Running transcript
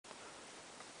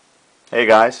Hey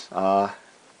guys, got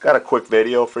a quick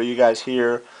video for you guys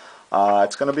here.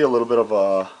 It's going to be a little bit of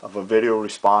a video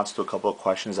response to a couple of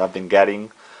questions I've been getting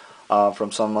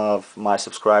from some of my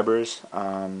subscribers,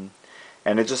 and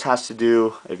it just has to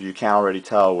do, if you can't already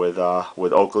tell, with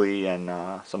Oakley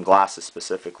and some glasses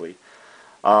specifically.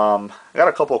 I got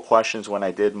a couple of questions when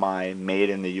I did my Made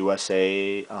in the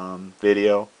USA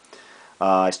video.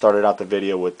 I started out the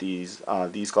video with these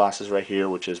glasses right here,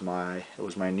 which is my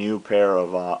new pair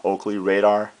of Oakley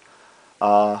radar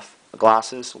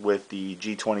glasses with the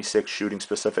G26 shooting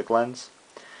specific lens,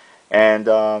 and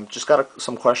just got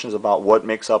some questions about what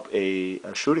makes up a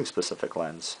shooting specific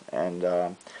lens. And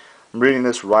I'm reading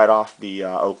this right off the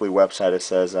Oakley website. It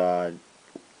says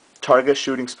target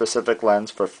shooting specific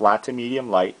lens for flat to medium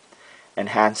light,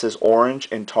 enhances orange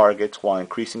in targets while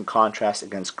increasing contrast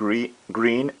against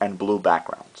green and blue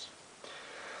backgrounds.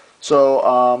 So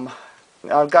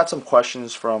I've got some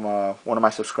questions from one of my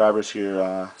subscribers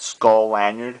here, Skull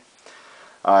Lanyard.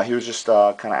 He was just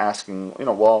kind of asking,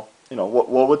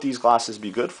 what would these glasses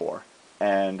be good for?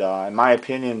 And in my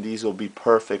opinion, these will be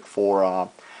perfect for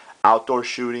outdoor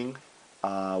shooting,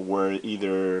 where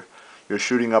either you're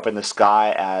shooting up in the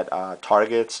sky at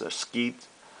targets or skeet,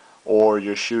 or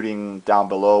you're shooting down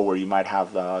below where you might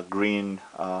have the green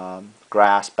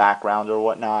grass background or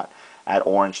whatnot at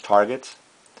orange targets.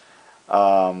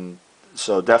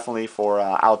 So definitely for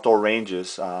outdoor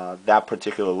ranges, that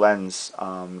particular lens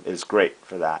is great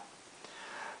for that.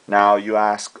 Now you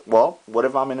ask, well, what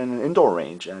if I'm in an indoor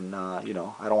range and I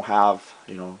don't have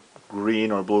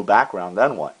green or blue background?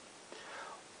 Then what?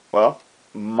 Well,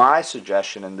 my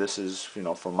suggestion, and this is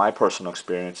from my personal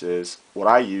experience, is what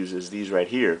I use is these right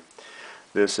here.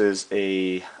 This is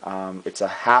it's a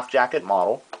half jacket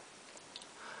model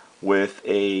with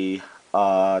a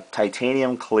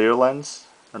titanium clear lens.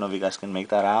 I don't know if you guys can make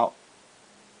that out.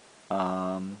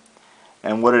 And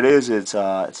what it is, it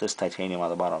says titanium on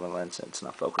the bottom of the lens. It's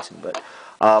not focusing, but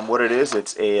what it is,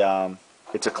 it's a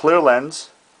clear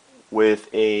lens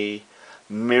with a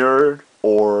mirrored,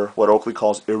 or what Oakley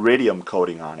calls iridium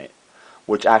coating on it,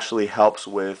 which actually helps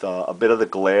with a bit of the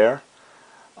glare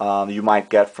you might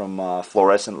get from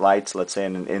fluorescent lights, let's say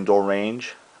in an indoor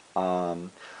range.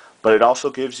 But it also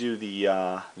gives you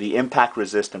the impact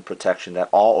resistant protection that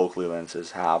all Oakley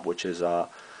lenses have, which is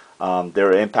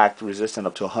they're impact resistant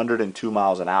up to 102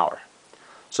 miles an hour.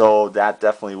 So that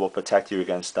definitely will protect you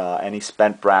against any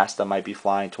spent brass that might be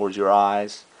flying towards your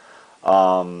eyes.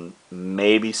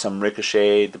 Maybe some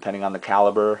ricochet, depending on the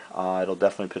caliber. It'll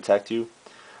definitely protect you.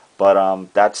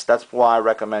 But that's why I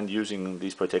recommend using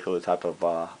these particular type of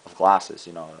glasses.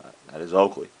 That is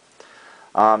Oakley.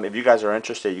 If you guys are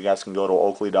interested, you guys can go to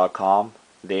Oakley.com.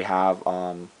 They have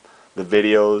the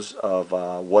videos of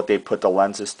what they put the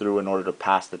lenses through in order to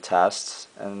pass the tests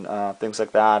and things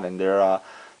like that, and they're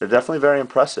definitely very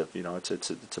impressive.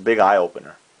 It's a big eye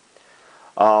opener.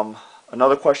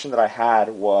 Another question that I had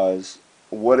was,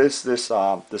 what is this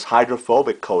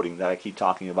hydrophobic coating that I keep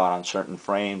talking about on certain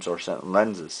frames or certain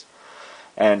lenses?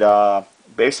 And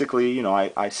basically,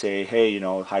 I say, hey,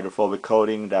 hydrophobic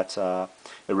coating, that's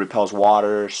it repels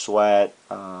water, sweat,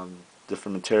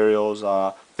 different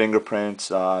materials,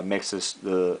 fingerprints, makes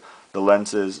the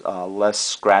lenses less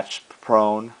scratch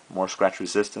prone, more scratch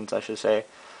resistant, I should say.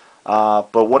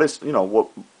 But what is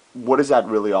that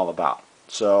really all about?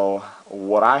 So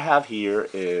what I have here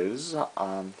is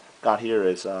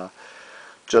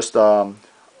just a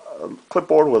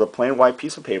clipboard with a plain white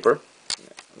piece of paper.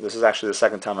 This is actually the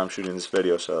second time I'm shooting this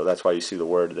video, so that's why you see the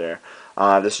word there.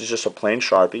 This is just a plain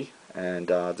Sharpie, and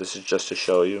this is just to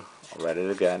show you, I'll write it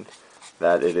again,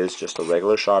 that it is just a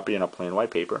regular Sharpie and a plain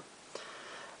white paper.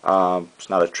 It's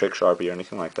not a trick Sharpie or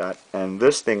anything like that. And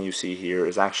this thing you see here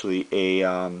is actually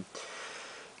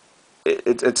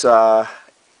it's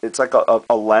like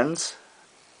a lens.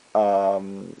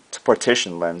 It's a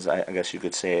partition lens, I guess you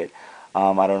could say it.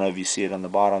 I don't know if you see it on the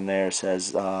bottom there. It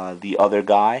says the other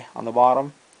guy on the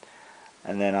bottom,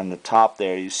 and then on the top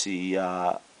there you see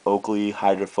Oakley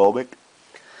Hydrophobic.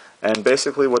 And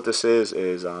basically what this is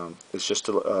it's just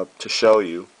to show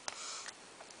you.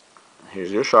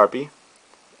 Here's your Sharpie.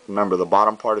 Remember, the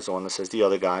bottom part is the one that says the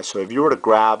other guy. So if you were to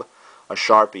grab a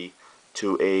Sharpie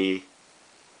to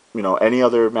any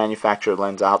other manufactured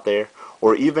lens out there,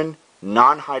 or even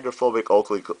non-hydrophobic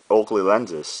Oakley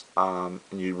lenses, and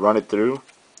you run it through,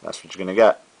 that's what you're going to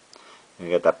get. You're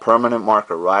going to get that permanent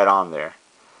marker right on there.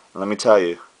 And let me tell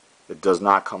you, it does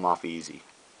not come off easy.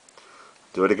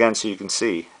 Do it again so you can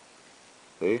see.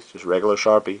 See, it's just regular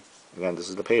Sharpie. Again, this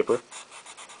is the paper.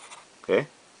 Okay.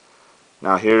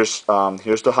 Now here's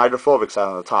the hydrophobic side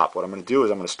on the top. What I'm going to do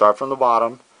is I'm going to start from the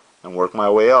bottom and work my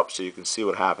way up so you can see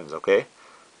what happens, okay?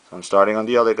 So I'm starting on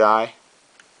the other guy.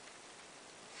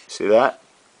 See that?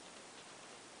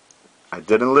 I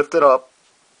didn't lift it up,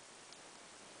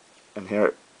 and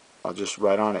here, I'll just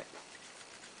write on it.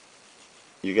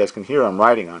 You guys can hear I'm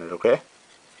writing on it, okay?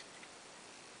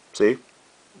 See?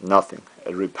 Nothing.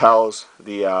 It repels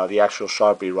the actual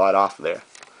Sharpie right off there.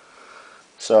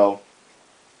 So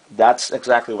that's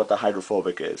exactly what the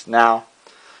hydrophobic is. Now,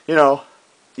 you know,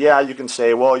 yeah, you can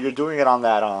say, well, you're doing it on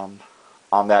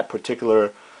that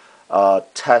particular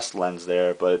test lens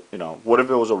there, but you know, what if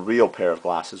it was a real pair of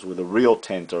glasses with a real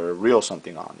tint or a real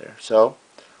something on there? So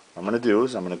what I'm going to do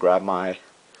is I'm going to grab my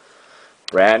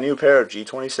brand new pair of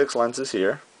G26 lenses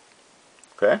here.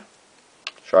 Okay,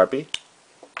 Sharpie,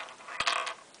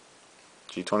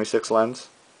 G26 lens.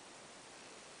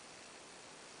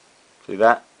 See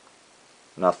that?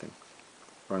 Nothing.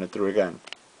 Run it through again.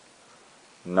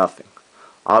 Nothing.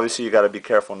 Obviously, you got to be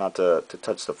careful not to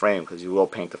touch the frame because you will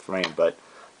paint the frame. But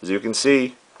as you can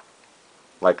see,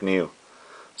 like new.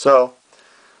 So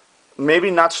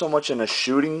maybe not so much in a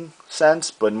shooting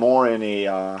sense, but more in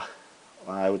a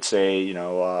I would say, you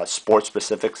know,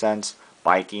 sport-specific sense,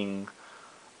 biking,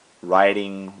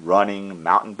 riding, running,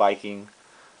 mountain biking.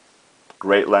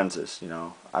 Great lenses, you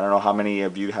know. I don't know how many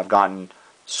of you have gotten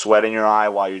sweat in your eye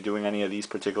while you're doing any of these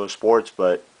particular sports,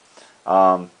 but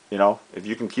you know, if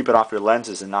you can keep it off your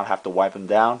lenses and not have to wipe them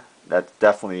down, that's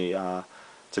definitely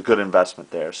it's a good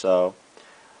investment there. So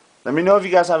let me know if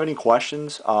you guys have any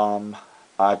questions.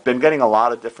 I've been getting a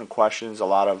lot of different questions, a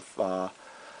lot of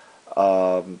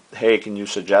hey, can you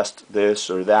suggest this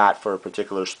or that for a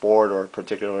particular sport or a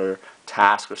particular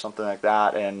task or something like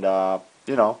that? And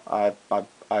you know,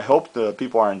 I hope the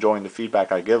people are enjoying the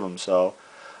feedback I give them. So,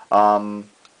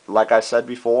 like I said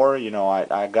before, you know,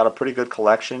 I got a pretty good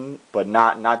collection, but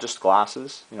not just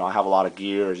glasses. You know, I have a lot of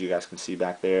gear, as you guys can see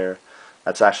back there.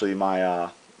 That's actually my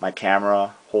my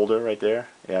camera holder right there.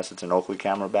 Yes, it's an Oakley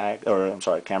camera bag, or I'm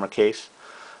sorry, camera case.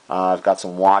 I've got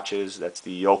some watches. That's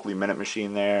the Oakley Minute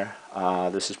Machine there.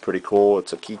 This is pretty cool.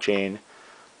 It's a keychain.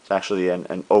 It's actually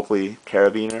an Oakley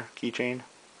carabiner keychain.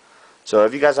 So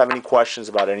if you guys have any questions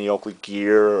about any Oakley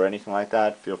gear or anything like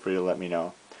that, feel free to let me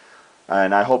know.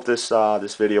 And I hope this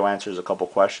this video answers a couple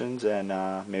questions and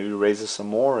maybe raises some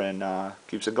more and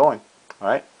keeps it going. All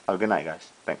right. Have a good night, guys.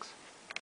 Thanks.